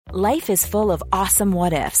Life is full of awesome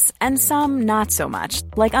what-ifs, and some not so much,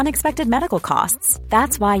 like unexpected medical costs.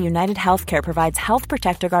 That's why United Healthcare provides Health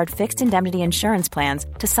Protector Guard fixed indemnity insurance plans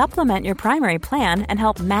to supplement your primary plan and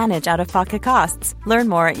help manage out-of-pocket costs. Learn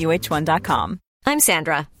more at uh1.com. I'm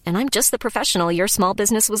Sandra, and I'm just the professional your small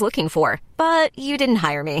business was looking for. But you didn't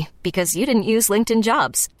hire me because you didn't use LinkedIn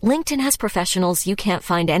Jobs. LinkedIn has professionals you can't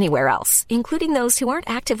find anywhere else, including those who aren't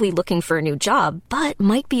actively looking for a new job, but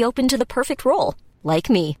might be open to the perfect role, like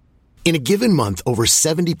me. In a given month, over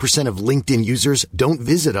 70% of LinkedIn users don't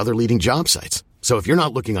visit other leading job sites. So if you're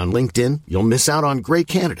not looking on LinkedIn, you'll miss out on great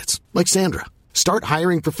candidates like Sandra. Start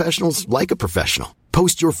hiring professionals like a professional.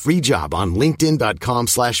 Post your free job on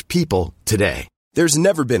linkedin.com/people today. There's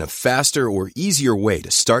never been a faster or easier way to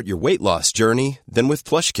start your weight loss journey than with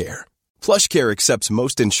PlushCare. PlushCare accepts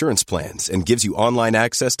most insurance plans and gives you online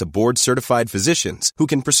access to board-certified physicians who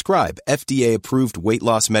can prescribe FDA-approved weight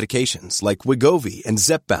loss medications like Wegovy and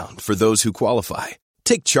Zepbound for those who qualify.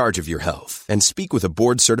 Take charge of your health and speak with a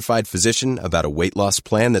board-certified physician about a weight loss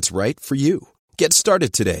plan that's right for you. Get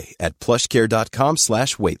started today at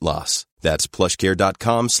plushcare.com/weight loss. That's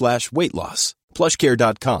plushcare.com/weight loss.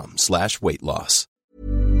 plushcare.com/weight loss.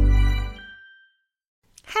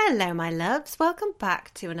 Hello, my loves. Welcome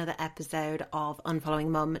back to another episode of Unfollowing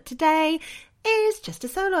Mum. Today is just a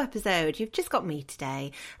solo episode. You've just got me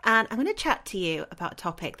today, and I'm going to chat to you about a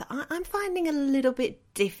topic that I'm finding a little bit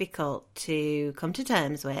difficult to come to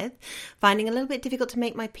terms with, finding a little bit difficult to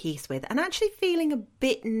make my peace with, and actually feeling a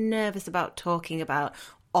bit nervous about talking about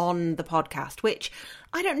on the podcast, which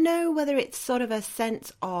I don't know whether it's sort of a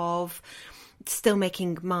sense of still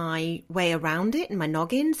making my way around it in my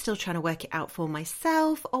noggin, still trying to work it out for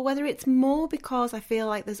myself, or whether it's more because I feel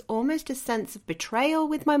like there's almost a sense of betrayal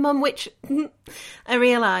with my mum, which I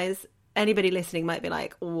realise anybody listening might be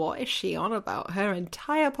like, what is she on about? Her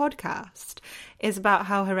entire podcast is about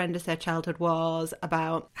how horrendous her childhood was,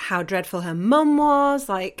 about how dreadful her mum was.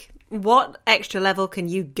 Like, what extra level can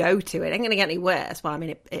you go to? It ain't going to get any worse. Well, I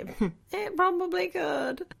mean, it probably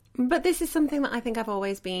could. But this is something that I think I've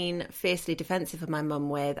always been fiercely defensive of my mum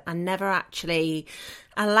with, and never actually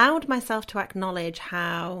allowed myself to acknowledge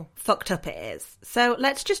how fucked up it is. So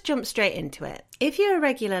let's just jump straight into it. If you're a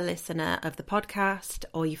regular listener of the podcast,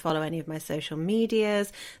 or you follow any of my social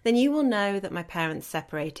medias, then you will know that my parents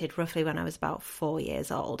separated roughly when I was about 4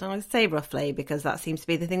 years old. And I say roughly because that seems to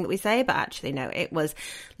be the thing that we say, but actually no, it was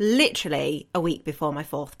literally a week before my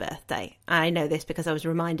 4th birthday. I know this because I was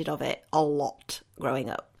reminded of it a lot growing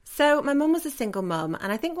up. So my mum was a single mum,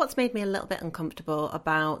 and I think what's made me a little bit uncomfortable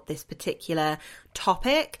about this particular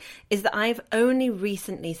topic is that I've only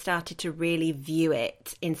recently started to really view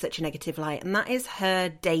it in such a negative light, and that is her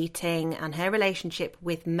dating and her relationship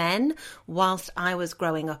with men whilst I was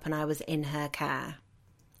growing up and I was in her care.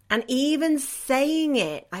 And even saying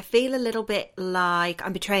it, I feel a little bit like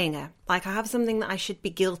I'm betraying her. Like I have something that I should be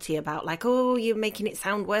guilty about. Like, oh, you're making it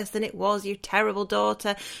sound worse than it was, you terrible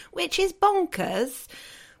daughter, which is bonkers.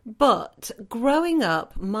 But growing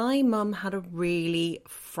up, my mum had a really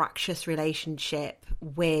fractious relationship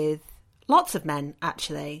with lots of men,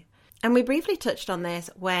 actually. And we briefly touched on this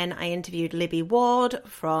when I interviewed Libby Ward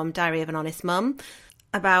from Diary of an Honest Mum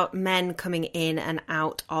about men coming in and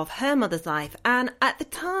out of her mother's life. And at the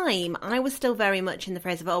time, I was still very much in the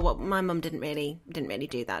phrase of, oh, well, my mum didn't really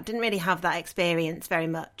do that, didn't really have that experience very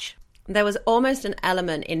much. There was almost an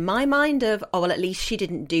element in my mind of, oh, well, at least she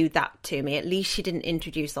didn't do that to me. At least she didn't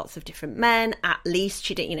introduce lots of different men. At least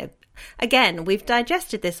she didn't, again, we've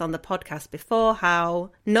digested this on the podcast before, how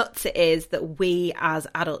nuts it is that we as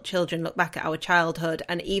adult children look back at our childhood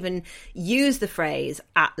and even use the phrase,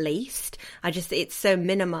 at least. It's so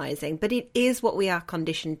minimizing, but it is what we are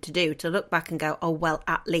conditioned to do, to look back and go, oh, well,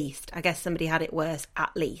 at least. I guess somebody had it worse,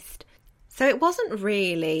 at least. So it wasn't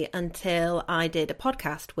really until I did a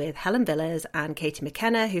podcast with Helen Villas and Katie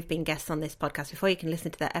McKenna, who've been guests on this podcast before. You can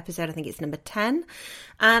listen to their episode, I think it's number 10.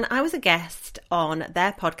 And I was a guest on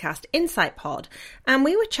their podcast, Insight Pod. And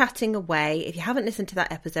we were chatting away. If you haven't listened to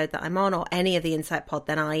that episode that I'm on, or any of the Insight Pod,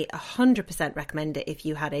 then I 100% recommend it if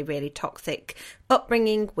you had a really toxic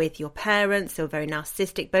upbringing with your parents who are very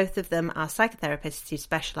narcissistic. Both of them are psychotherapists who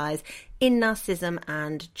specialise in narcissism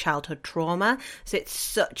and childhood trauma. So it's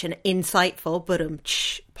such an insightful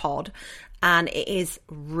pod, and it is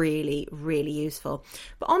really, really useful.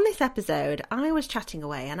 But on this episode, I was chatting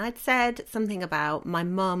away and I'd said something about my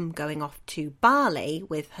mum going off to Bali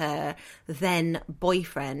with her then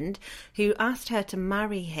boyfriend, who asked her to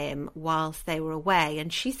marry him whilst they were away,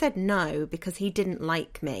 and she said no because he didn't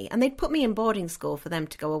like me. And they'd put me in boarding school for them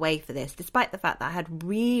to go away for this, despite the fact that I had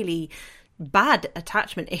really bad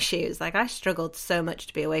attachment issues. Like, I struggled so much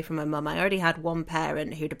to be away from my mum. I already had one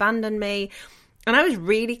parent who'd abandoned me, and I was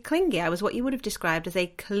really clingy. I was what you would have described as a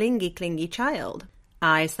clingy child.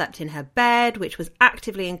 I slept in her bed, which was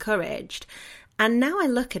actively encouraged. And now I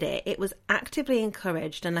look at it, it was actively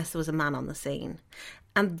encouraged unless there was a man on the scene.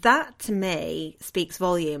 And that, to me, speaks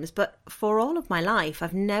volumes. But for all of my life,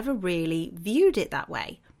 I've never really viewed it that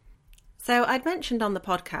way. So I'd mentioned on the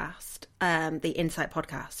podcast, the Insight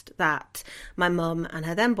podcast, that my mum and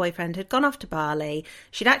her then boyfriend had gone off to Bali.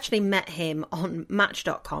 She'd actually met him on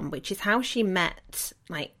Match.com, which is how she met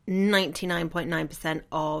like 99.9%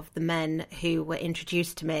 of the men who were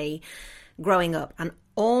introduced to me growing up. And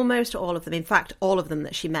almost all of them, in fact, all of them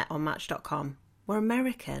that she met on Match.com were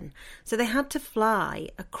American. So they had to fly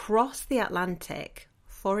across the Atlantic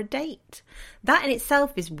for a date. That in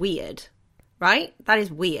itself is weird. Right? That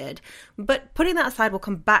is weird. But putting that aside, we'll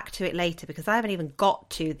come back to it later because I haven't even got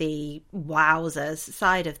to the wowzers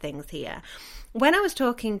side of things here. When I was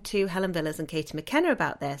talking to Helen Villas and Katie McKenna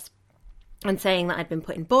about this and saying that I'd been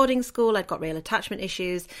put in boarding school, I'd got real attachment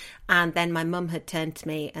issues, and then my mum had turned to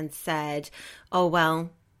me and said, oh,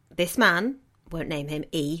 well, this man, won't name him,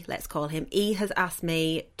 E, let's call him, E has asked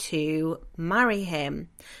me to marry him.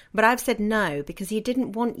 But I've said no because he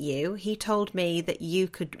didn't want you. He told me that you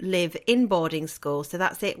could live in boarding school. So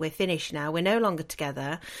that's it. We're finished now. We're no longer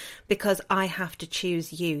together because I have to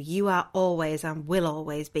choose you. You are always and will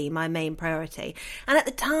always be my main priority. And at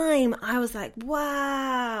the time I was like,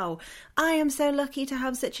 wow, I am so lucky to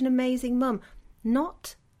have such an amazing mum.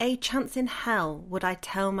 Not a chance in hell would I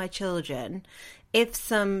tell my children if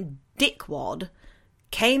some dickwad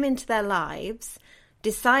came into their lives,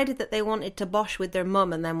 decided that they wanted to bosh with their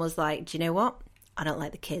mum and then was like, do you know what? I don't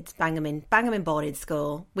like the kids. Bang them in boarding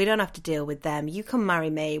school. We don't have to deal with them. You come marry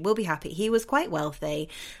me. We'll be happy. He was quite wealthy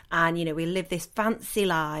and, you know, we live this fancy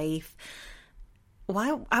life.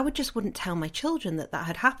 Why? I wouldn't tell my children that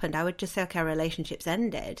had happened. I would just say, okay, our relationship's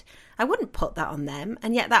ended. I wouldn't put that on them.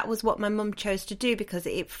 And yet that was what my mum chose to do because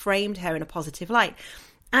it framed her in a positive light.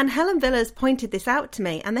 And Helen Villas pointed this out to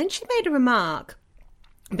me, and then she made a remark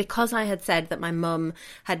because I had said that my mum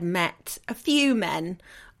had met a few men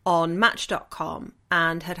on Match.com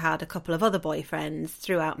and had had a couple of other boyfriends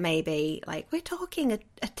throughout maybe, like, we're talking a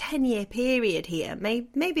 10-year period here,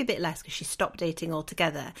 maybe a bit less because she stopped dating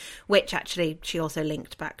altogether, which actually she also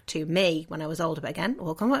linked back to me when I was older, but again,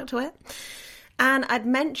 we'll come back to it. And I'd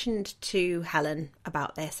mentioned to Helen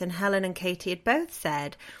about this, and Helen and Katie had both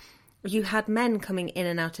said, you had men coming in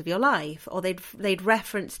and out of your life, or they'd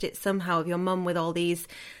referenced it somehow of your mum with all these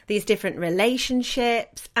different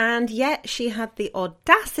relationships, and yet she had the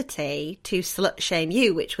audacity to slut shame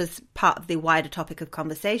you, which was part of the wider topic of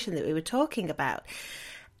conversation that we were talking about.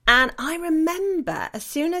 And I remember as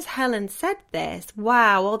soon as Helen said this,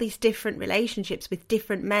 wow, all these different relationships with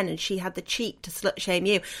different men, and she had the cheek to slut shame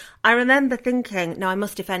you. I remember thinking, no, I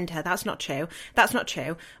must defend her. That's not true. That's not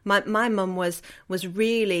true. My mum was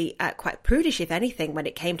really quite prudish, if anything, when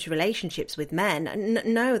it came to relationships with men.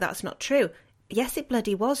 No, that's not true. Yes, it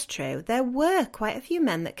bloody was true. There were quite a few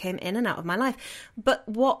men that came in and out of my life. But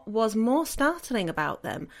what was more startling about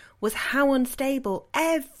them was how unstable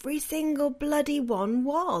every single bloody one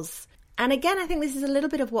was. And again, I think this is a little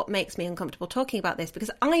bit of what makes me uncomfortable talking about this,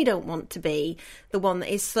 because I don't want to be the one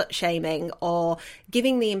that is slut-shaming or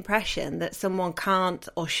giving the impression that someone can't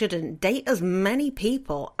or shouldn't date as many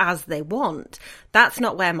people as they want. That's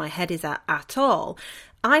not where my head is at all.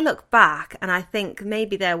 I look back and I think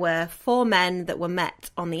maybe there were 4 men that were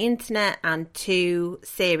met on the internet and 2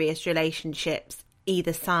 serious relationships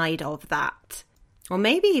either side of that. Or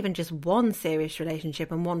maybe even just 1 serious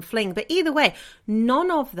relationship and 1 fling. But either way,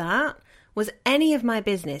 none of that was any of my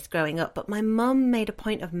business growing up. But my mum made a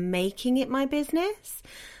point of making it my business.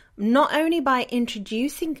 Not only by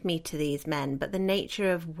introducing me to these men, but the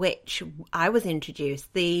nature of which I was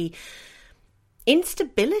introduced. The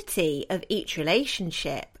instability of each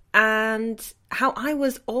relationship and how I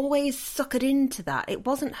was always suckered into that. It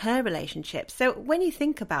wasn't her relationship. So when you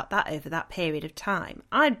think about that over that period of time,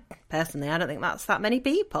 I don't think that's that many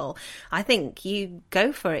people. I think you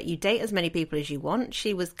go for it. You date as many people as you want.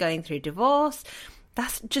 She was going through divorce.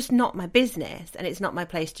 That's just not my business, and it's not my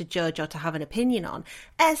place to judge or to have an opinion on,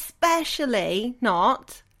 especially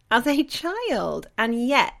not as a child. And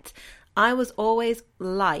yet I was always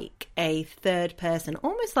like a third person,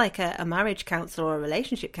 almost like a marriage counsellor or a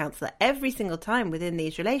relationship counsellor every single time within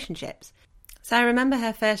these relationships. So I remember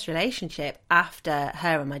her first relationship after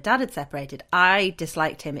her and my dad had separated. I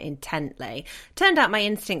disliked him intently. Turned out my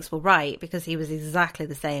instincts were right because he was exactly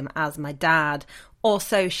the same as my dad. Or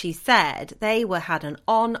so she said. They had an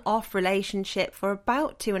on-off relationship for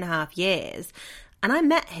about 2.5 years. And I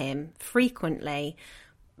met him frequently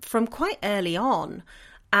from quite early on.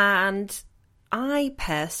 And I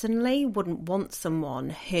personally wouldn't want someone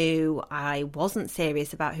who I wasn't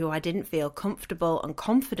serious about, who I didn't feel comfortable and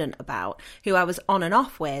confident about, who I was on and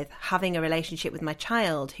off with, having a relationship with my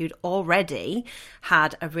child who'd already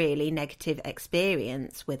had a really negative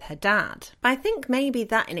experience with her dad. But I think maybe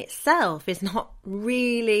that in itself is not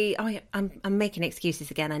really... I'm making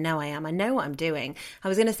excuses again. I know I am. I know what I'm doing. I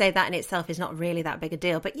was going to say that in itself is not really that big a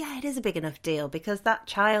deal. But yeah, it is a big enough deal because that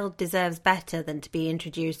child deserves better than to be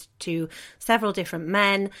introduced to several different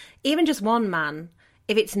men, even just one man,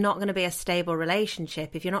 if it's not going to be a stable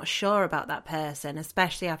relationship, if you're not sure about that person,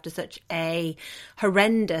 especially after such a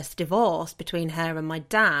horrendous divorce between her and my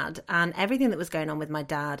dad and everything that was going on with my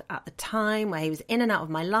dad at the time, where he was in and out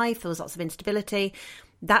of my life, there was lots of instability.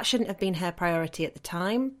 That shouldn't have been her priority at the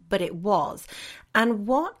time, but it was. And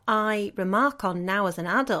what I remark on now as an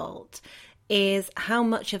adult is how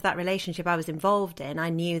much of that relationship I was involved in. I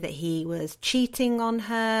knew that he was cheating on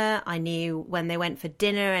her. I knew when they went for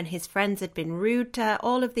dinner and his friends had been rude to her,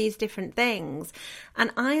 all of these different things.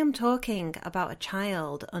 And I am talking about a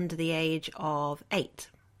child under the age of 8.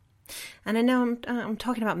 And I know I'm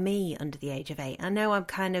talking about me under the age of 8. I know I'm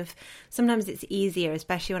sometimes it's easier,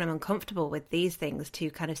 especially when I'm uncomfortable with these things, to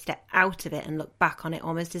kind of step out of it and look back on it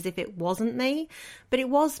almost as if it wasn't me, but it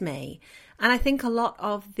was me. And I think a lot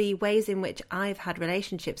of the ways in which I've had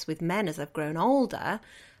relationships with men as I've grown older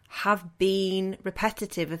have been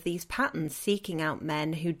repetitive of these patterns, seeking out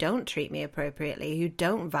men who don't treat me appropriately, who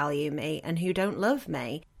don't value me, and who don't love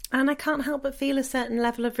me. And I can't help but feel a certain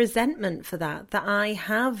level of resentment for that I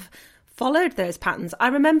have followed those patterns. I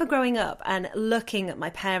remember growing up and looking at my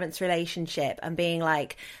parents' relationship and being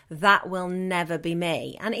like, that will never be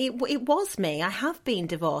me. And it was me. I have been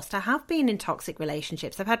divorced. I have been in toxic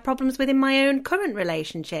relationships. I've had problems within my own current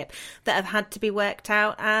relationship that have had to be worked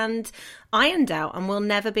out and ironed out and will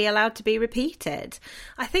never be allowed to be repeated.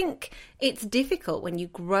 I think it's difficult when you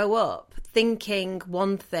grow up thinking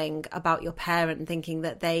one thing about your parent and thinking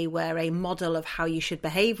that they were a model of how you should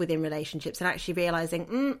behave within relationships and actually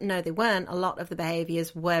realising, no, they weren't. A lot of the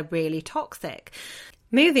behaviours were really toxic.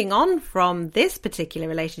 Moving on from this particular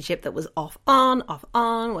relationship that was off-on,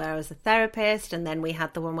 where I was a therapist, and then we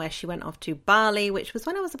had the one where she went off to Bali, which was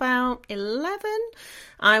when I was about 11.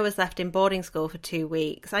 I was left in boarding school for 2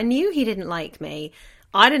 weeks. I knew he didn't like me.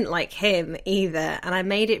 I didn't like him either, and I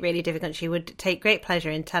made it really difficult. She would take great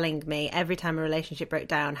pleasure in telling me every time a relationship broke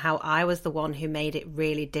down how I was the one who made it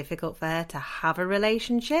really difficult for her to have a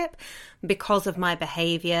relationship because of my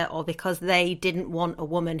behaviour or because they didn't want a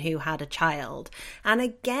woman who had a child. And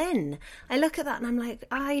again, I look at that and I'm like,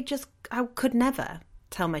 I could never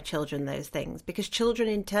tell my children those things because children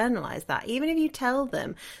internalize that. Even if you tell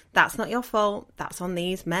them that's not your fault, that's on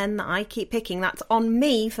these men that I keep picking, that's on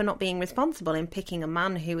me for not being responsible in picking a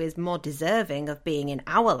man who is more deserving of being in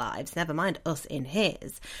our lives, never mind us in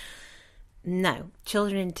his. No,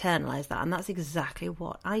 children internalize that, and that's exactly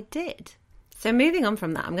what I did. So moving on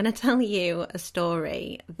from that, I'm going to tell you a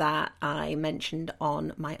story that I mentioned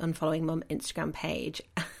on my Unfollowing Mum Instagram page.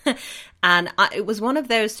 And it was one of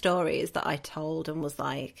those stories that I told and was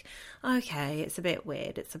like, okay, it's a bit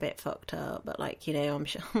weird, it's a bit fucked up, but I'm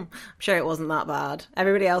sure it wasn't that bad.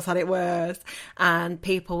 Everybody else had it worse. And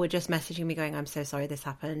people were just messaging me going, I'm so sorry this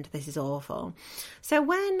happened, this is awful. So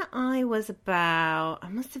when I was I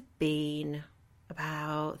must have been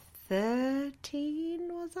about 13,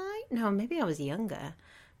 was I? No, maybe I was younger.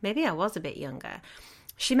 Maybe I was a bit younger.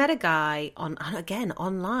 She met a guy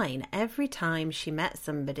online. Every time she met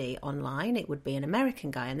somebody online, it would be an American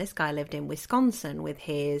guy. And this guy lived in Wisconsin with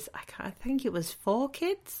his, I think it was 4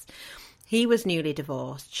 kids. He was newly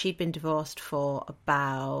divorced. She'd been divorced for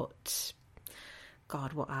about,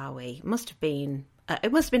 God, what are we? It must have been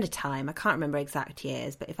a time. I can't remember exact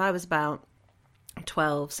years. But if I was about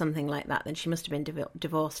 12, something like that, then she must have been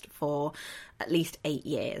divorced for at least 8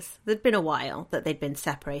 years. There'd been a while that they'd been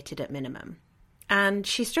separated at minimum. And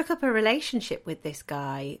she struck up a relationship with this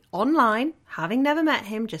guy online, having never met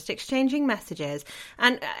him, just exchanging messages.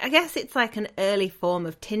 And I guess it's like an early form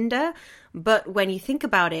of Tinder. But when you think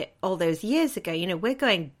about it, all those years ago, we're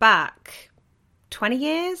going back 20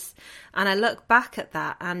 years. And I look back at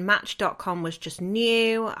that, and Match.com was just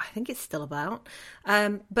new. I think it's still about.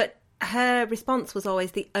 But her response was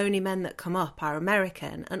always, the only men that come up are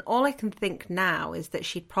American. And all I can think now is that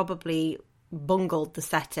she'd probably bungled the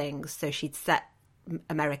settings, so she'd set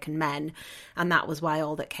American men, and that was why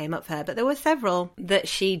all that came up for her. But there were several that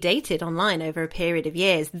she dated online over a period of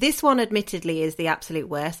years. This one admittedly is the absolute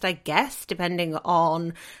worst, I guess, depending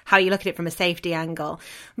on how you look at it from a safety angle.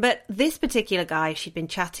 But this particular guy she'd been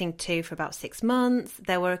chatting to for about 6 months.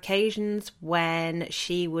 There were occasions when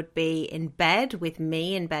she would be in bed with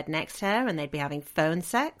me in bed next to her, and they'd be having phone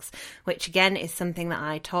sex, which again is something that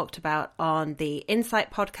I talked about on the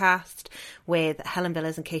Insight podcast with Helen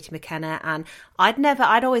Villas and Katie McKenna. And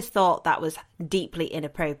I'd always thought that was deeply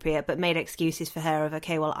inappropriate, but made excuses for her of,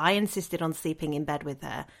 okay, well, I insisted on sleeping in bed with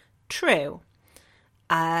her. True.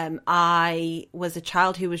 I was a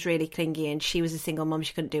child who was really clingy, and she was a single mum.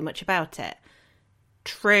 She couldn't do much about it.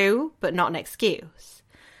 True, but not an excuse.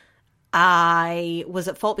 I was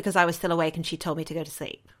at fault because I was still awake and she told me to go to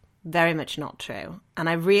sleep. Very much not true. And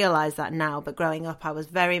I realise that now, but growing up, I was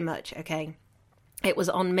very much, okay, it was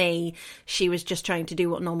on me. She was just trying to do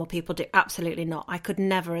what normal people do. Absolutely not. I could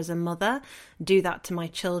never, as a mother, do that to my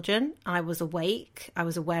children. I was awake. I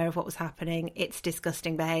was aware of what was happening. It's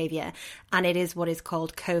disgusting behaviour. And it is what is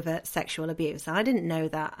called covert sexual abuse. I didn't know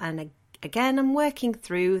that. And again, I'm working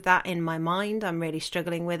through that in my mind. I'm really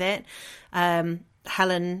struggling with it.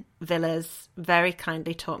 Helen Villas very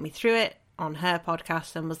kindly taught me through it on her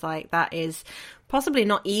podcast and was like, that is possibly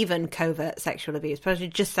not even covert sexual abuse, probably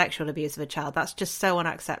just sexual abuse of a child. That's just so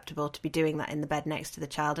unacceptable to be doing that in the bed next to the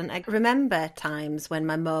child. And I remember times when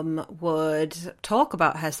my mum would talk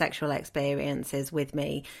about her sexual experiences with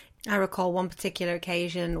me. I recall one particular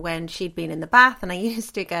occasion when she'd been in the bath and I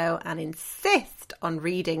used to go and insist on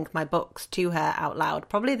reading my books to her out loud,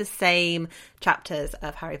 probably the same chapters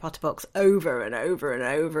of Harry Potter books over and over and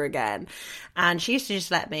over again. And she used to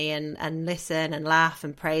just let me and listen and laugh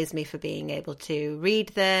and praise me for being able to read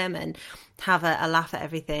them and have a laugh at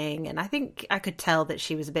everything. And I think I could tell that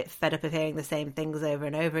she was a bit fed up of hearing the same things over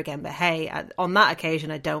and over again. But hey, on that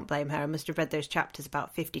occasion, I don't blame her. I must have read those chapters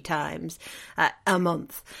about 50 times a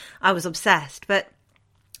month. I was obsessed. But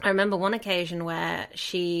I remember one occasion where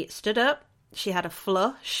she stood up, she had a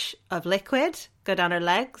flush of liquid go down her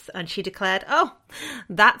legs, and she declared, "Oh,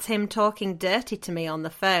 that's him talking dirty to me on the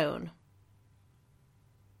phone."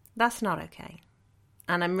 That's not okay.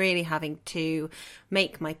 And I'm really having to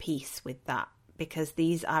make my peace with that, because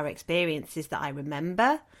these are experiences that I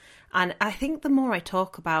remember. And I think the more I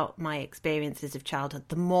talk about my experiences of childhood,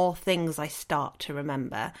 the more things I start to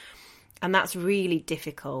remember. And that's really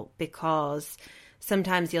difficult, because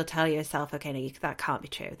sometimes you'll tell yourself, okay, no, that can't be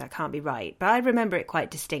true, that can't be right. But I remember it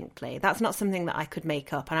quite distinctly. That's not something that I could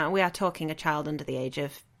make up. And we are talking a child under the age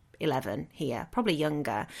of 11 here, probably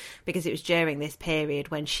younger, because it was during this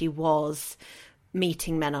period when she was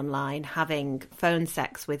meeting men online, having phone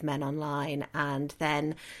sex with men online, and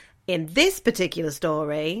then in this particular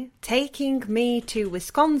story, taking me to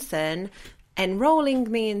Wisconsin,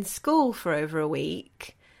 enrolling me in school for over a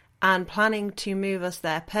week, and planning to move us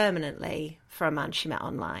there permanently for a man she met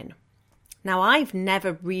online. Now, I've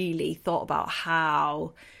never really thought about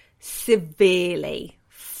how severely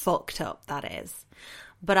fucked up that is.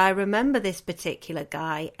 But I remember this particular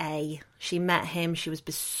guy, she met him, she was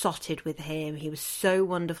besotted with him, he was so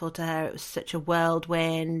wonderful to her, it was such a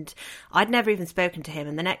whirlwind. I'd never even spoken to him,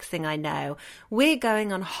 and the next thing I know, we're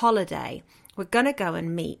going on holiday. We're going to go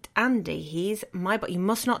and meet Andy. He's my boy. You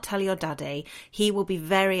must not tell your daddy. He will be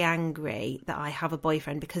very angry that I have a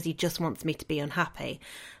boyfriend because he just wants me to be unhappy.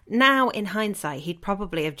 Now, in hindsight, he'd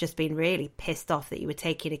probably have just been really pissed off that you were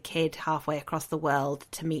taking a kid halfway across the world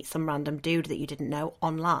to meet some random dude that you didn't know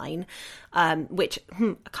online, which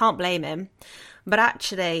I can't blame him. But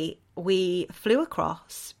actually, we flew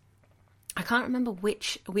across. I can't remember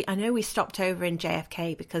I know we stopped over in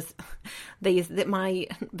JFK because my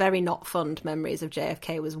very not fond memories of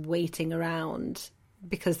JFK was waiting around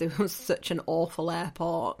because there was such an awful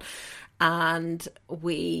airport. And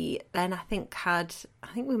we then I think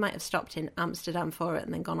we might have stopped in Amsterdam for it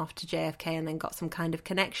and then gone off to JFK and then got some kind of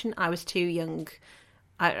connection. I was too young.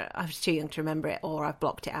 I was too young to remember it, or I've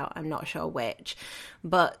blocked it out. I'm not sure which.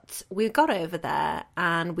 But we got over there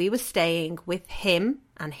and we were staying with him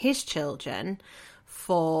and his children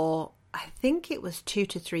for, I think it was 2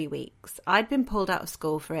 to 3 weeks. I'd been pulled out of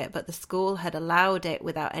school for it, but the school had allowed it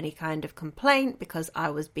without any kind of complaint because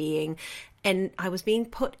I was being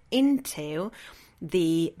put into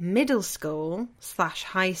the middle school /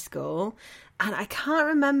 high school. And I can't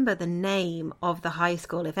remember the name of the high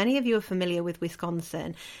school. If any of you are familiar with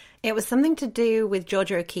Wisconsin, It was something to do with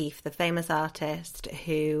Georgia O'Keeffe, the famous artist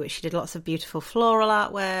who she did lots of beautiful floral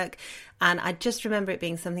artwork. And I just remember it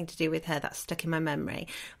being something to do with her that stuck in my memory.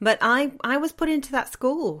 But I was put into that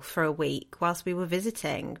school for a week whilst we were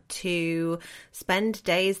visiting to spend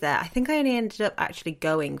days there. I think I only ended up actually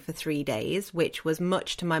going for 3 days, which was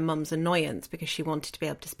much to my mum's annoyance because she wanted to be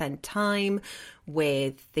able to spend time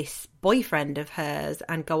with this boyfriend of hers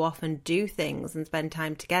and go off and do things and spend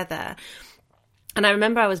time together. And I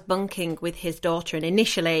remember I was bunking with his daughter, and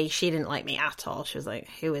initially she didn't like me at all. She was like,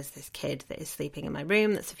 who is this kid that is sleeping in my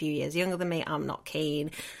room that's a few years younger than me? I'm not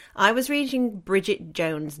keen. I was reading Bridget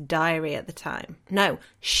Jones' diary at the time. No,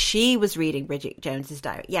 she was reading Bridget Jones's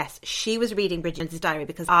diary. Yes, she was reading Bridget Jones's diary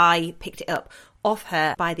because I picked it up off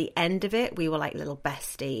her. By the end of it, we were like little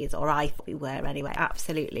besties, or I thought we were anyway.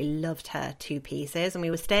 Absolutely loved her to pieces. And we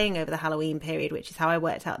were staying over the Halloween period, which is how I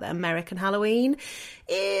worked out that American Halloween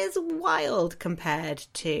is wild compared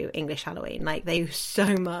to English Halloween. Like, they do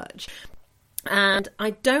so much. And I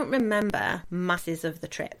don't remember masses of the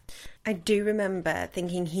trip. I do remember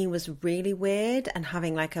thinking he was really weird and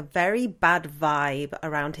having like a very bad vibe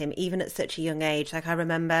around him, even at such a young age. Like, I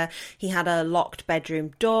remember he had a locked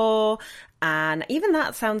bedroom door, and even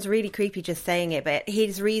that sounds really creepy just saying it, but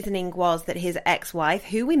his reasoning was that his ex-wife,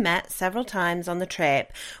 who we met several times on the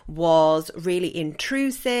trip, was really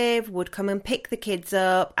intrusive, would come and pick the kids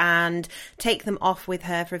up and take them off with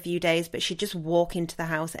her for a few days, but she'd just walk into the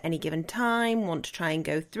house at any given time, want to try and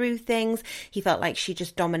go through things. He felt like she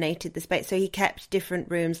just dominated the space, so he kept different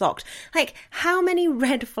rooms locked. Like, how many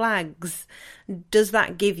red flags does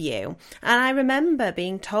that give you? And I remember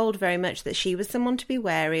being told very much that she was someone to be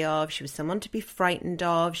wary of, she was someone to be frightened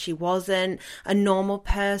of, she wasn't a normal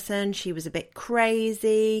person, she was a bit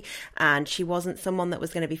crazy, and she wasn't someone that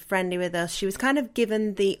was going to be friendly with us. She was kind of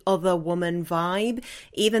given the other woman vibe,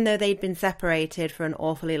 even though they'd been separated for an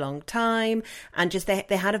awfully long time, and just they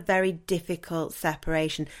had a very difficult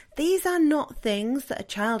separation. These are not things that a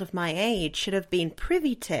child of my age should have been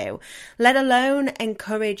privy to, let alone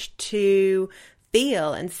encouraged to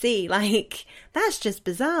feel and see. Like, that's just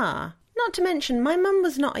bizarre. Not to mention, my mum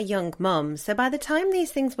was not a young mum, so by the time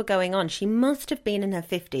these things were going on, she must have been in her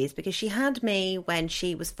 50s, because she had me when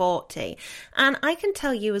she was 40. And I can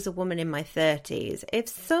tell you, as a woman in my 30s, if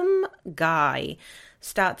some guy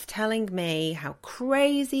starts telling me how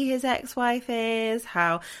crazy his ex-wife is,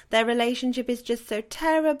 how their relationship is just so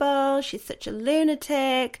terrible, she's such a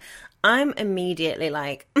lunatic, I'm immediately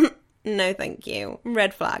like, no thank you,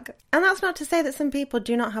 red flag. And that's not to say that some people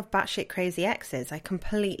do not have batshit crazy exes. I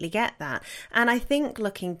completely get that. And I think,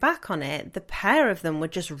 looking back on it, the pair of them were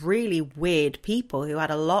just really weird people who had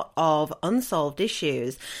a lot of unsolved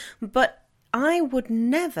issues. But I would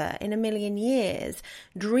never in a million years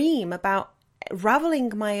dream about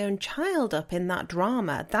raveling my own child up in that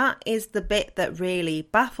drama. That is the bit that really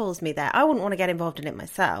baffles me there. I wouldn't want to get involved in it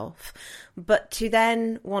myself, but to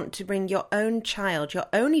then want to bring your own child, your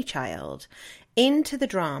only child, into the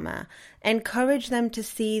drama, encourage them to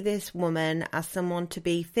see this woman as someone to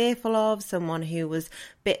be fearful of, someone who was a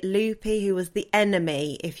bit loopy, who was the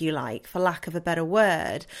enemy, if you like, for lack of a better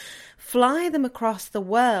word, fly them across the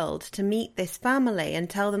world to meet this family and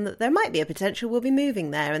tell them that there might be a potential we'll be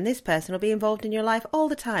moving there and this person will be involved in your life all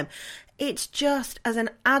the time. It's just, as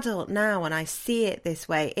an adult now, and I see it this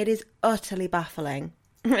way, it is utterly baffling.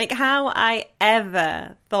 Like, how I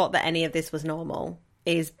ever thought that any of this was normal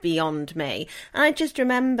is beyond me. And I just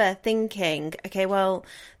remember thinking, okay, well,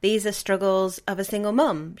 these are struggles of a single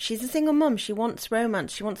mum. She's a single mum. She wants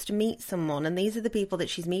romance. She wants to meet someone. And these are the people that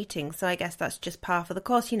she's meeting. So I guess that's just par for the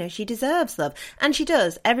course. You know, she deserves love. And she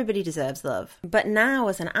does. Everybody deserves love. But now,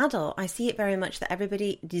 as an adult, I see it very much that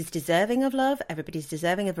everybody is deserving of love. Everybody's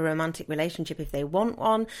deserving of a romantic relationship if they want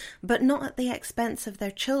one, but not at the expense of their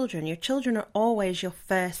children. Your children are always your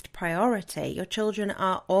first priority. Your children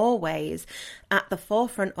are always at the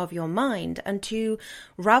forefront of your mind, and to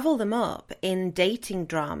ravel them up in dating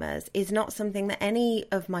dramas is not something that any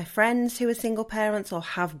of my friends who are single parents or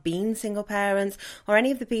have been single parents, or any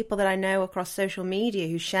of the people that I know across social media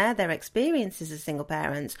who share their experiences as single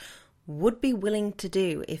parents, would be willing to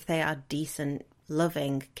do if they are decent,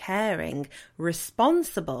 loving, caring,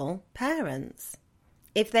 responsible parents.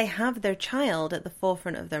 If they have their child at the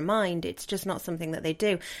forefront of their mind, it's just not something that they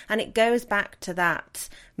do. And it goes back to that,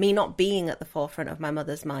 me not being at the forefront of my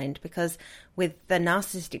mother's mind, because with the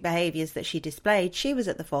narcissistic behaviours that she displayed, she was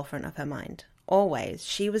at the forefront of her mind always.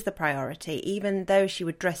 She was the priority, even though she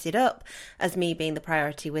would dress it up as me being the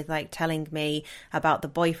priority with like telling me about the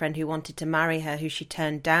boyfriend who wanted to marry her, who she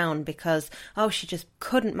turned down because, oh, she just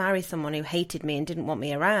couldn't marry someone who hated me and didn't want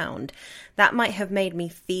me around. That might have made me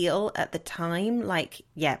feel at the time like,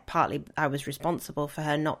 yeah, partly I was responsible for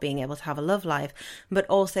her not being able to have a love life, but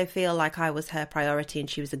also feel like I was her priority and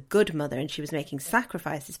she was a good mother and she was making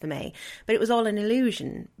sacrifices for me. But it was all an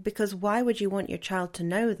illusion, because why would you want your child to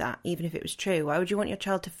know that, even if it was true? Why would you want your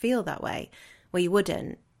child to feel that way? Well, you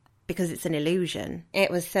wouldn't, because it's an illusion. It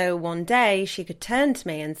was so one day she could turn to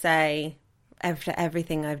me and say, after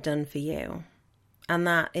everything I've done for you. And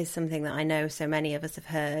that is something that I know so many of us have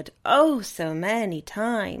heard, oh, so many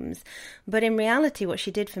times. But in reality, what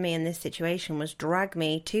she did for me in this situation was drag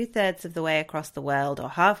me 2/3 of the way across the world, or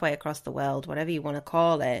halfway across the world, whatever you want to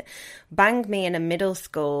call it, bang me in a middle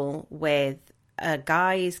school with a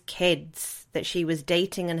guy's kids that she was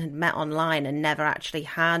dating and had met online and never actually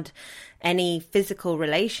had any physical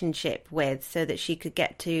relationship with, so that she could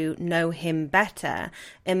get to know him better,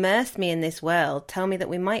 immerse me in this world, tell me that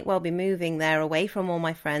we might well be moving there away from all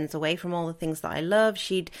my friends, away from all the things that I love.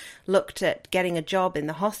 She'd looked at getting a job in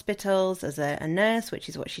the hospitals as a nurse, which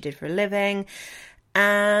is what she did for a living.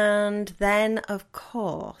 And then, of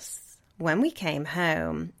course, when we came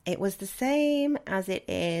home, it was the same as it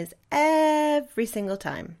is every single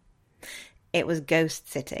time. It was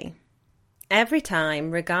Ghost City. Every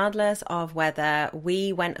time, regardless of whether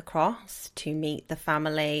we went across to meet the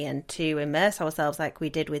family and to immerse ourselves like we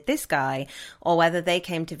did with this guy, or whether they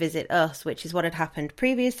came to visit us, which is what had happened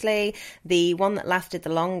previously, the one that lasted the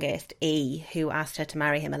longest, E, who asked her to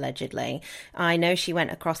marry him allegedly. I know she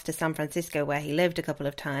went across to San Francisco where he lived a couple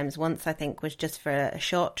of times. Once, I think, was just for a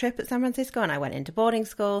short trip at San Francisco and I went into boarding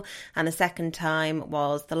school. And the second time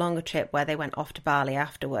was the longer trip where they went off to Bali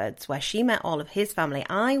afterwards, where she met all of his family.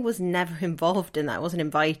 I was never involved in that. I wasn't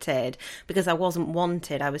invited because I wasn't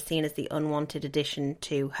wanted. I was seen as the unwanted addition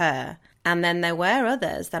to her. And then there were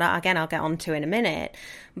others that, I'll get onto in a minute.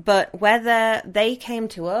 But whether they came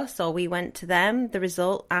to us or we went to them, the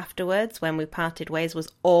result afterwards when we parted ways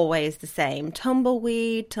was always the same.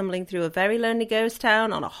 Tumbleweed, tumbling through a very lonely ghost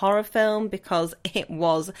town on a horror film, because it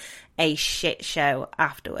was a shit show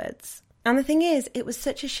afterwards. And the thing is, it was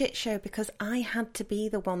such a shit show because I had to be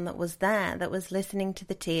the one that was there, that was listening to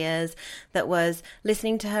the tears, that was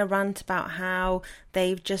listening to her rant about how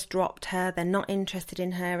they've just dropped her, they're not interested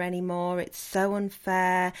in her anymore, it's so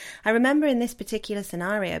unfair. I remember in this particular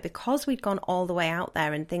scenario, because we'd gone all the way out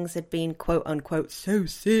there and things had been quote unquote so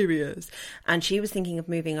serious, and she was thinking of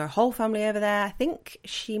moving her whole family over there. I think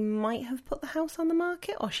she might have put the house on the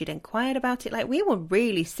market, or she'd inquired about it. Like, we were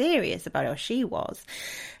really serious about it, or she was.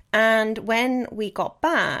 And when we got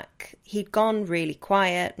back, he'd gone really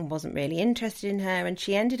quiet and wasn't really interested in her. And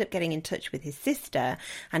she ended up getting in touch with his sister.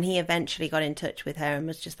 And he eventually got in touch with her and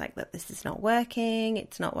was just like, look, this is not working.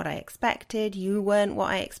 It's not what I expected. You weren't what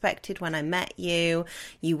I expected when I met you.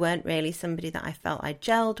 You weren't really somebody that I felt I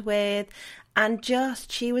gelled with. And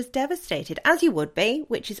just, she was devastated, as you would be,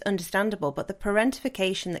 which is understandable. But the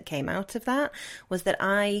parentification that came out of that was that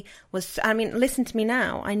listen to me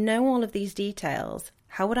now. I know all of these details.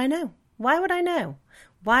 How would I know? Why would I know?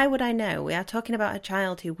 Why would I know? We are talking about a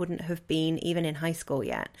child who wouldn't have been even in high school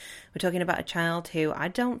yet. We're talking about a child who, I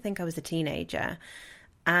don't think I was a teenager.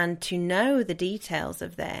 And to know the details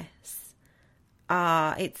of this,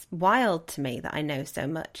 it's wild to me that I know so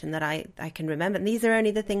much and that I can remember. And these are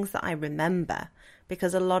only the things that I remember,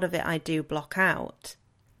 because a lot of it I do block out.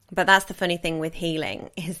 But that's the funny thing with healing,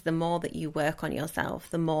 is the more that you work on yourself,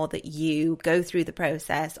 the more that you go through the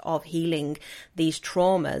process of healing these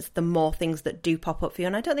traumas, the more things that do pop up for you.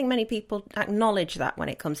 And I don't think many people acknowledge that when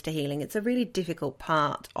it comes to healing. It's a really difficult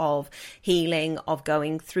part of healing, of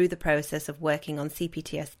going through the process of working on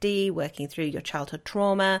CPTSD, working through your childhood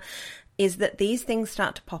trauma, is that these things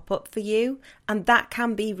start to pop up for you, and that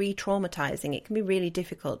can be re-traumatizing. It can be really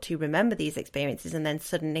difficult to remember these experiences and then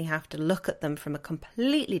suddenly have to look at them from a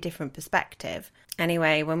completely different perspective.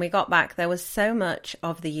 Anyway, when we got back, there was so much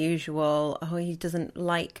of the usual, oh, he doesn't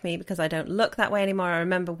like me because I don't look that way anymore. I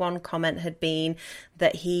remember one comment had been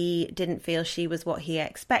that he didn't feel she was what he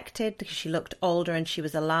expected because she looked older and she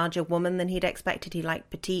was a larger woman than he'd expected. He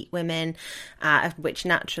liked petite women, which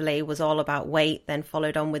naturally was all about weight, then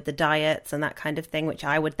followed on with the diets and that kind of thing, which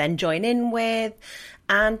I would then join in with.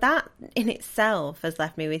 And that in itself has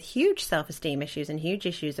left me with huge self-esteem issues and huge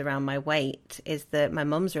issues around my weight, is my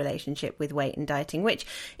mum's relationship with weight and dieting, which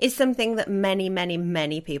is something that many, many,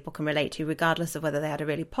 many people can relate to, regardless of whether they had a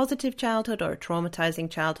really positive childhood or a traumatizing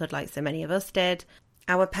childhood like so many of us did.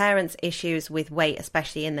 Our parents' issues with weight,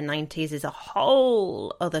 especially in the 90s, is a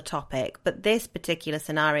whole other topic, but this particular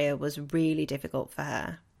scenario was really difficult for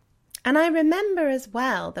her. And I remember as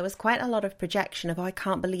well, there was quite a lot of projection of, oh, I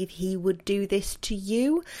can't believe he would do this to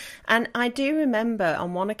you. And I do remember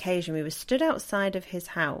on one occasion we were stood outside of his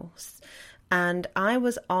house and I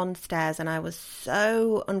was on stairs and I was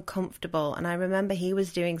so uncomfortable. And I remember he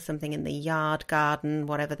was doing something in the yard, garden,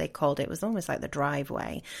 whatever they called it. It was almost like the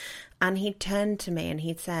driveway. And he turned to me and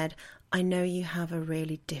he'd said, I know you have a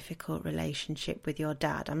really difficult relationship with your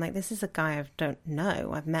dad. I'm like, this is a guy I don't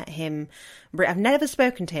know. I've met him. I've never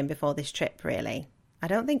spoken to him before this trip, really. I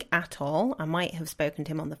don't think at all. I might have spoken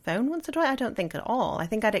to him on the phone once or twice. I don't think at all. I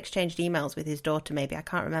think I'd exchanged emails with his daughter, maybe. I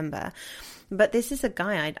can't remember. But this is a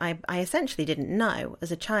guy I essentially didn't know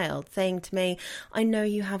as a child saying to me, I know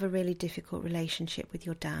you have a really difficult relationship with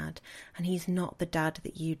your dad and he's not the dad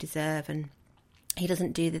that you deserve and he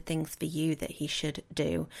doesn't do the things for you that he should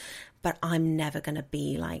do, but I'm never going to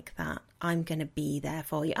be like that. I'm going to be there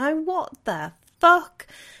for you. What the fuck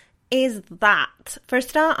is that? For a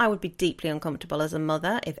start, I would be deeply uncomfortable as a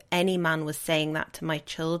mother if any man was saying that to my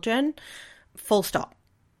children. Full stop.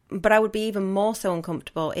 But I would be even more so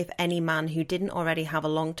uncomfortable if any man who didn't already have a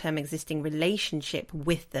long-term existing relationship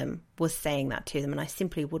with them was saying that to them, and I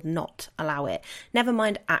simply would not allow it. Never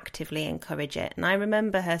mind actively encourage it. And I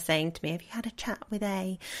remember her saying to me, have you had a chat with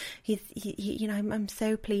A? I'm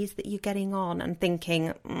so pleased that you're getting on, and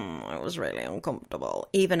thinking, I was really uncomfortable,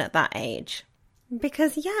 even at that age.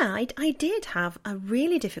 Because, yeah, I did have a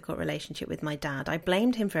really difficult relationship with my dad. I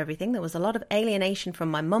blamed him for everything. There was a lot of alienation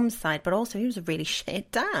from my mum's side, but also he was a really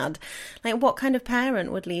shit dad. Like, what kind of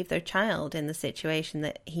parent would leave their child in the situation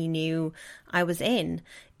that he knew I was in?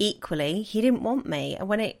 Equally, he didn't want me.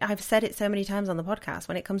 And I've said it so many times on the podcast,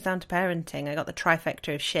 when it comes down to parenting, I got the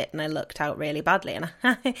trifecta of shit and I looked out really badly. And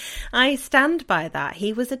I stand by that.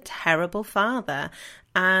 He was a terrible father.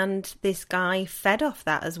 And this guy fed off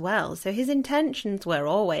that as well. So his intentions were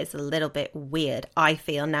always a little bit weird, I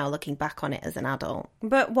feel now looking back on it as an adult.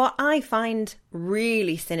 But what I find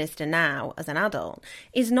really sinister now as an adult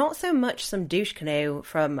is not so much some douche canoe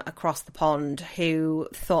from across the pond who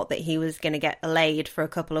thought that he was going to get laid for a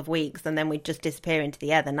couple of weeks and then we'd just disappear into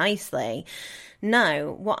the ether nicely.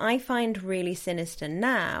 No, what I find really sinister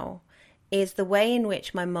now is the way in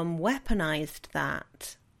which my mum weaponized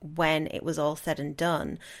that. When it was all said and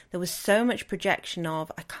done, there was so much projection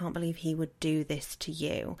of, I can't believe he would do this to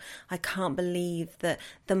you. I can't believe that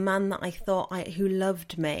the man that I thought who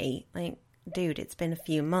loved me, like, dude, it's been a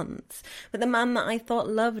few months, but the man that I thought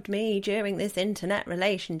loved me during this internet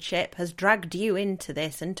relationship has dragged you into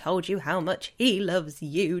this and told you how much he loves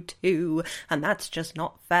you too, and that's just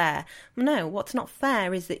not fair. No, what's not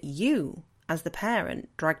fair is that you, as the parent,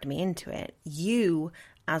 dragged me into it. You,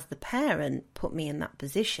 as the parent, put me in that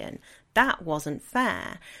position. That wasn't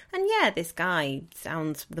fair. And yeah, this guy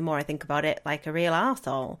sounds, the more I think about it, like a real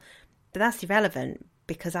arsehole. But that's irrelevant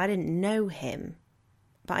because I didn't know him.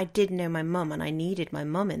 But I did know my mum, and I needed my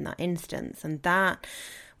mum in that instance. And that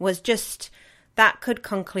was just, that could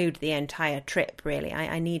conclude the entire trip, really.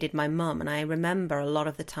 I needed my mum, and I remember a lot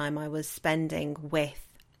of the time I was spending with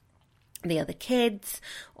the other kids,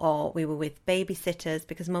 or we were with babysitters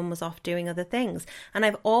because mum was off doing other things. And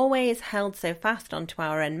I've always held so fast onto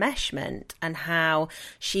our enmeshment and how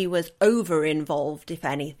she was over involved, if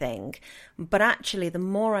anything. But actually, the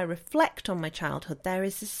more I reflect on my childhood, there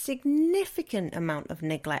is a significant amount of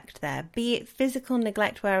neglect there, be it physical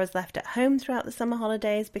neglect where I was left at home throughout the summer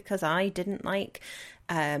holidays because I didn't like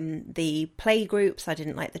the play groups, I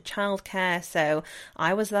didn't like the childcare, so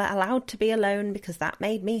I was allowed to be alone because that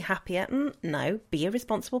made me happier. No, be a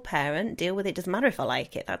responsible parent, deal with it, doesn't matter if I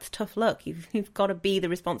like it, that's tough luck. You've got to be the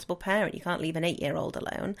responsible parent, you can't leave an 8-year-old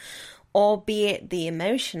alone. Or be it the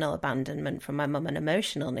emotional abandonment from my mum and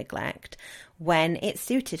emotional neglect when it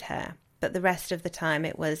suited her. But the rest of the time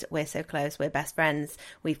it was, we're so close, we're best friends,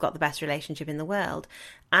 we've got the best relationship in the world.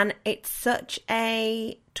 And it's such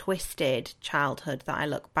a twisted childhood that I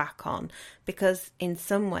look back on because in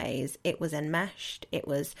some ways it was enmeshed. It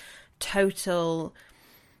was total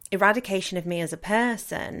eradication of me as a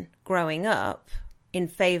person growing up in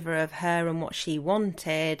favour of her and what she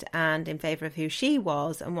wanted and in favour of who she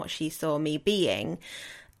was and what she saw me being.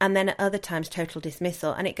 And then at other times, total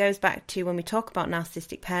dismissal. And it goes back to when we talk about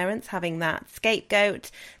narcissistic parents, having that scapegoat,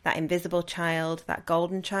 that invisible child, that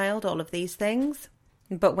golden child, all of these things.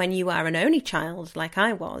 But when you are an only child, like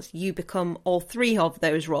I was, you become all three of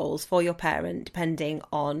those roles for your parent, depending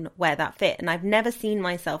on where that fit. And I've never seen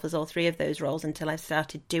myself as all three of those roles until I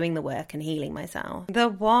started doing the work and healing myself. The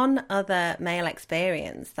one other male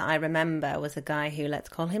experience that I remember was a guy who, let's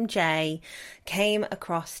call him Jay, came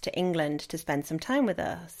across to England to spend some time with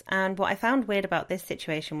us. And what I found weird about this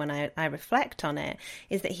situation when I reflect on it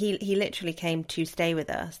is that he literally came to stay with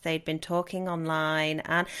us. They'd been talking online,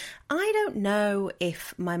 and I don't know if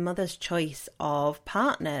my mother's choice of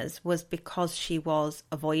partners was because she was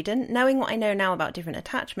avoidant. Knowing what I know now about different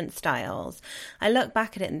attachment styles, I look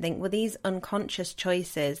back at it and think, were these unconscious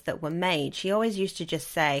choices that were made? She always used to just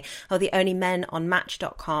say, oh, the only men on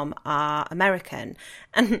Match.com are American.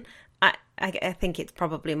 And I think it's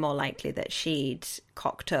probably more likely that she'd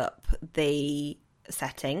cocked up the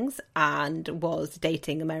settings and was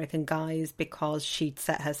dating American guys because she'd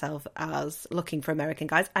set herself as looking for American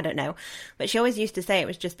guys. I don't know. But she always used to say it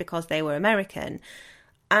was just because they were American.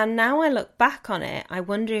 And now I look back on it, I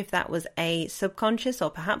wonder if that was a subconscious or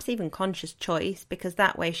perhaps even conscious choice, because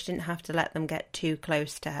that way she didn't have to let them get too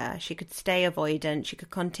close to her. She could stay avoidant. She could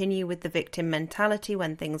continue with the victim mentality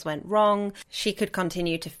when things went wrong. She could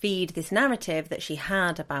continue to feed this narrative that she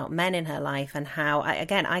had about men in her life and how,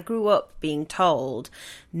 I grew up being told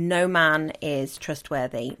no man is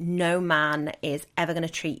trustworthy. No man is ever going to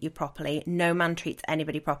treat you properly. No man treats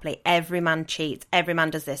anybody properly. Every man cheats. Every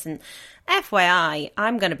man does this. And FYI,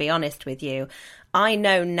 I'm going to be honest with you. I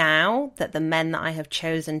know now that the men that I have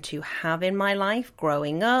chosen to have in my life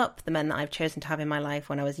growing up, the men that I've chosen to have in my life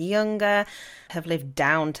when I was younger, have lived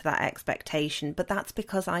down to that expectation. But that's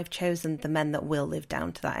because I've chosen the men that will live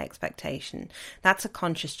down to that expectation. That's a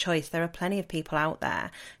conscious choice. There are plenty of people out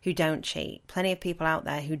there who don't cheat, plenty of people out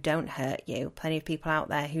there who don't hurt you, plenty of people out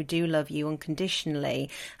there who do love you unconditionally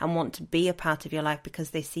and want to be a part of your life because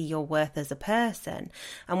they see your worth as a person.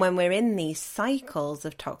 And when we're in these cycles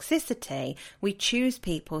of toxicity, we choose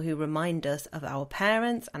people who remind us of our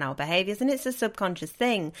parents and our behaviours, and it's a subconscious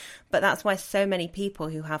thing. But that's why so many people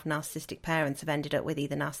who have narcissistic parents have ended up with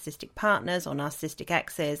either narcissistic partners or narcissistic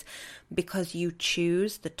exes, because you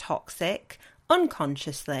choose the toxic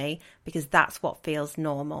unconsciously because that's what feels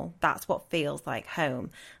normal. That's what feels like home,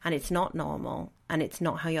 and it's not normal, and it's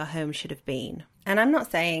not how your home should have been. And I'm not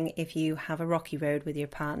saying if you have a rocky road with your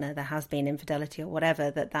partner, there has been infidelity or whatever,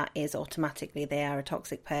 that is automatically they are a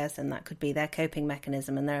toxic person. That could be their coping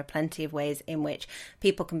mechanism. And there are plenty of ways in which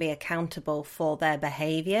people can be accountable for their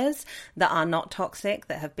behaviours that are not toxic,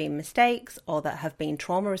 that have been mistakes or that have been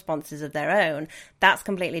trauma responses of their own. That's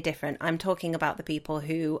completely different. I'm talking about the people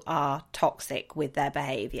who are toxic with their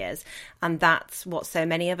behaviours. And that's what so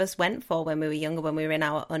many of us went for when we were younger, when we were in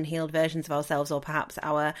our unhealed versions of ourselves, or perhaps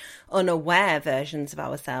our unaware versions of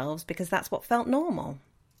ourselves, because that's what felt normal.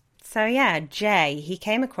 So yeah, Jay, he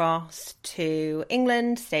came across to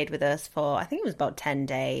England, stayed with us for, I think it was about 10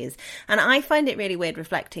 days. And I find it really weird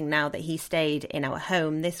reflecting now that he stayed in our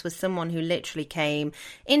home. This was someone who literally came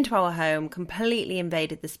into our home, completely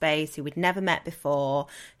invaded the space, who we'd never met before,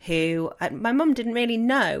 who my mum didn't really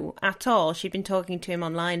know at all. She'd been talking to him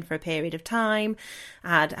online for a period of time,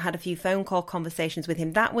 had a few phone call conversations with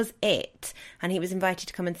him. That was it. And he was invited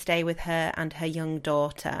to come and stay with her and her young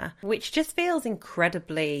daughter, which just feels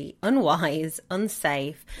incredibly unwise,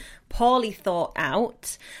 unsafe, poorly thought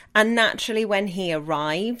out. And naturally, when he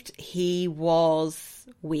arrived, he was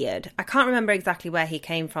weird. I can't remember exactly where he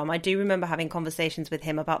came from. I do remember having conversations with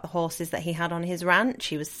him about the horses that he had on his ranch.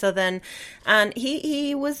 He was southern, and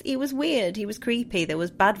he was weird. He was creepy. There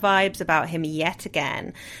was bad vibes about him yet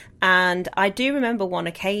again. And I do remember one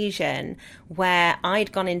occasion where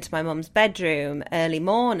I'd gone into my mum's bedroom early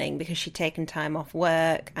morning because she'd taken time off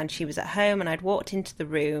work and she was at home, and I'd walked into the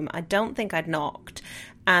room. I don't think I'd knocked,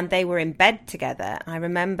 and they were in bed together. I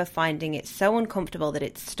remember finding it so uncomfortable that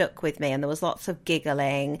it stuck with me, and there was lots of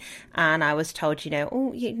giggling, and I was told,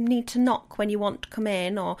 oh, you need to knock when you want to come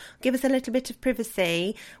in, or give us a little bit of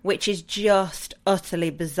privacy, which is just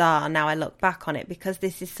utterly bizarre now I look back on it, because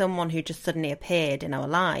this is someone who just suddenly appeared in our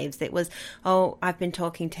lives. It was, oh, I've been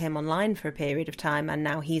talking to him online for a period of time, and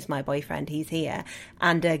now he's my boyfriend, he's here.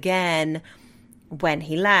 And again, when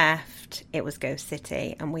he left, it was Ghost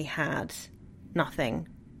City, and we had nothing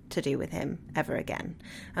to do with him ever again.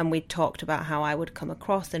 And we talked about how I would come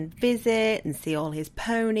across and visit and see all his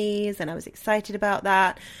ponies, and I was excited about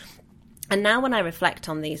that. And now when I reflect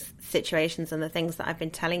on these situations and the things that I've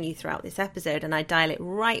been telling you throughout this episode, and I dial it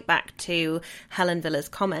right back to Helen Villa's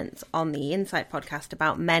comments on the Insight podcast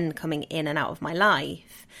about men coming in and out of my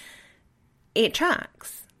life, it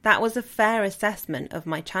tracks. That was a fair assessment of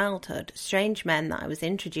my childhood. Strange men that I was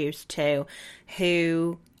introduced to,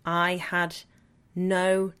 who I had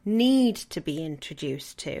no need to be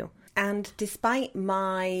introduced to. And despite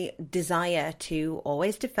my desire to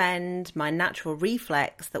always defend, my natural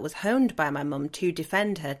reflex that was honed by my mum to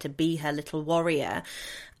defend her, to be her little warrior,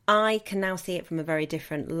 I can now see it from a very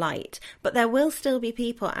different light. But there will still be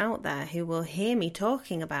people out there who will hear me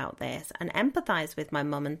talking about this and empathise with my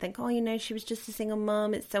mum and think, oh, you know, she was just a single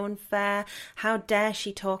mum, it's so unfair, how dare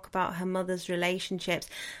she talk about her mother's relationships.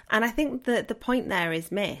 And I think that the point there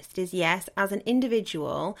is missed is, yes, as an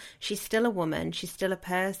individual, she's still a woman, she's still a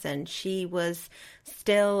person, she was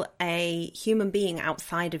still a human being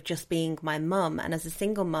outside of just being my mum. And as a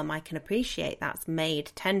single mum, I can appreciate that's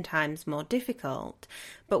made 10 times more difficult.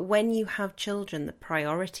 But when you have children, the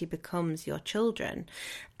priority becomes your children.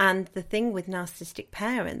 And the thing with narcissistic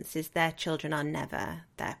parents is their children are never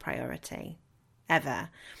their priority, ever.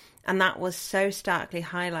 And that was so starkly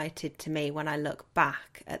highlighted to me when I look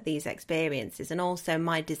back at these experiences. And also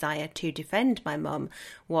my desire to defend my mum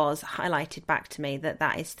was highlighted back to me,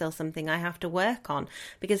 that is still something I have to work on.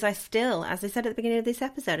 Because I still, as I said at the beginning of this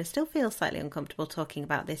episode, I still feel slightly uncomfortable talking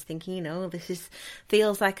about this, thinking, you know,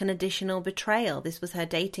 feels like an additional betrayal. This was her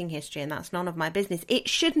dating history and that's none of my business. It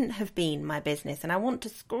shouldn't have been my business. And I want to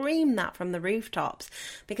scream that from the rooftops,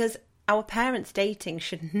 because our parents' dating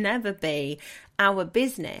should never be our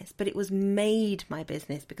business, but it was made my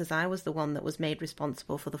business because I was the one that was made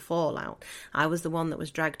responsible for the fallout. I was the one that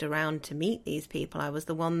was dragged around to meet these people. I was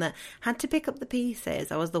the one that had to pick up the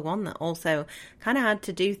pieces. I was the one that also kind of had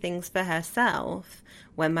to do things for herself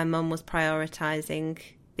when my mum was prioritising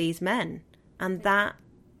these men. And that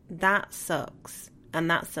sucks. And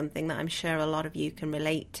that's something that I'm sure a lot of you can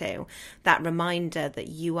relate to. That reminder that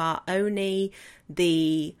you are only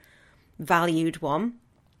the valued one,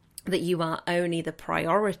 that you are only the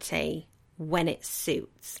priority when it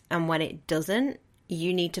suits, and when it doesn't,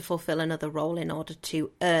 you need to fulfill another role in order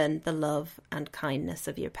to earn the love and kindness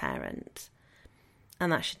of your parent.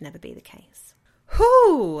 And that should never be the case.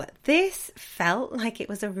 Whew, this felt like it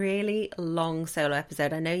was a really long solo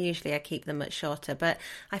episode. I know usually I keep them much shorter, but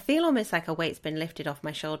I feel almost like a weight's been lifted off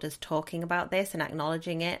my shoulders talking about this and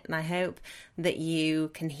acknowledging it. And I hope that you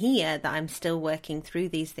can hear that I'm still working through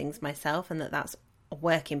these things myself, and that's a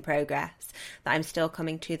work in progress, that I'm still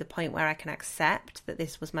coming to the point where I can accept that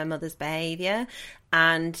this was my mother's behaviour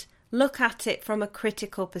and look at it from a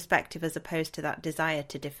critical perspective as opposed to that desire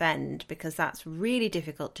to defend, because that's really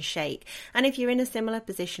difficult to shake. And if you're in a similar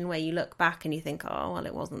position where you look back and you think, oh, well,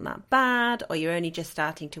 it wasn't that bad, or you're only just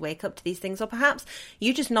starting to wake up to these things, or perhaps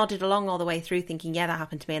you just nodded along all the way through thinking, yeah, that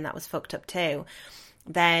happened to me and that was fucked up too,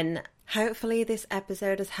 then hopefully this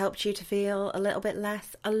episode has helped you to feel a little bit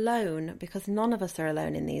less alone, because none of us are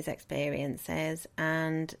alone in these experiences.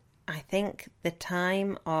 And I think the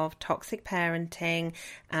time of toxic parenting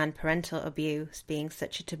and parental abuse being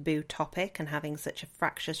such a taboo topic and having such a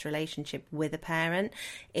fractious relationship with a parent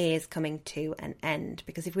is coming to an end,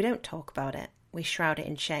 because if we don't talk about it, we shroud it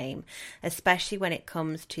in shame, especially when it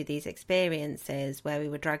comes to these experiences where we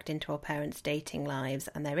were dragged into our parents' dating lives.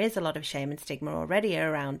 And there is a lot of shame and stigma already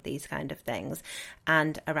around these kind of things,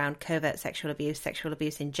 and around covert sexual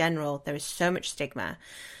abuse in general. There is so much stigma.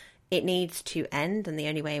 It needs to end, and the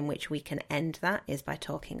only way in which we can end that is by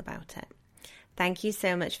talking about it. Thank you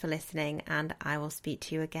so much for listening, and I will speak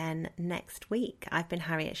to you again next week. I've been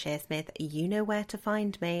Harriet Shearsmith. You know where to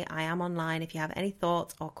find me. I am online. If you have any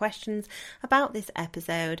thoughts or questions about this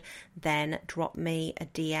episode, then drop me a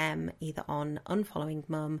DM either on Unfollowing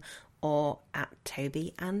Mum or at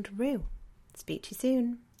Toby and Rue. Speak to you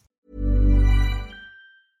soon.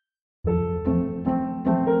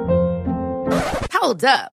 Hold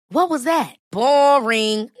up. What was that?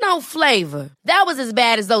 Boring. No flavor. That was as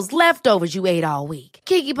bad as those leftovers you ate all week.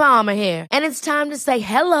 Keke Palmer here. And it's time to say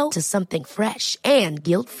hello to something fresh and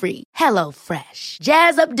guilt-free. Hello Fresh.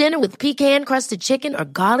 Jazz up dinner with pecan-crusted chicken or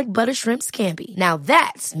garlic butter shrimp scampi. Now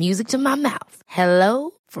that's music to my mouth.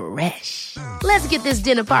 Hello Fresh. Let's get this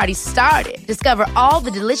dinner party started. Discover all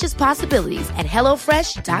the delicious possibilities at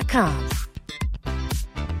HelloFresh.com.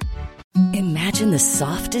 Imagine the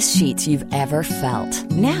softest sheets you've ever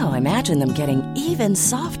felt. Now imagine them getting even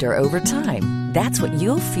softer over time. That's what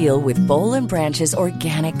you'll feel with Boll & Branch's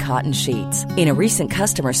organic cotton sheets. In a recent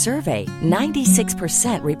customer survey,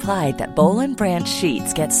 96% replied that Boll & Branch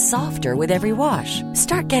sheets get softer with every wash.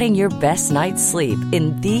 Start getting your best night's sleep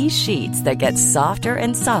in these sheets that get softer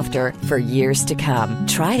and softer for years to come.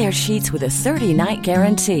 Try their sheets with a 30-night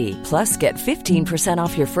guarantee. Plus, get 15%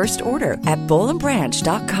 off your first order at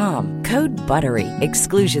bollandbranch.com. Code BUTTERY.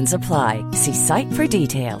 Exclusions apply. See site for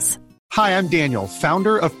details. Hi, I'm Daniel,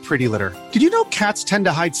 founder of Pretty Litter. Did you know cats tend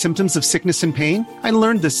to hide symptoms of sickness and pain? I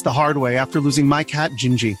learned this the hard way after losing my cat,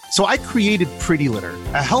 Gingy. So I created Pretty Litter,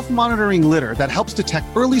 a health monitoring litter that helps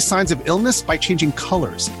detect early signs of illness by changing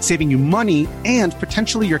colors, saving you money and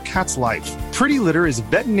potentially your cat's life. Pretty Litter is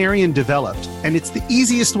veterinarian developed, and it's the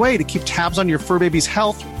easiest way to keep tabs on your fur baby's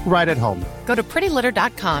health right at home. Go to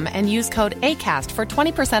prettylitter.com and use code ACAST for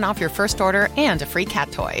 20% off your first order and a free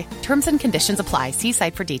cat toy. Terms and conditions apply. See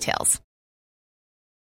site for details.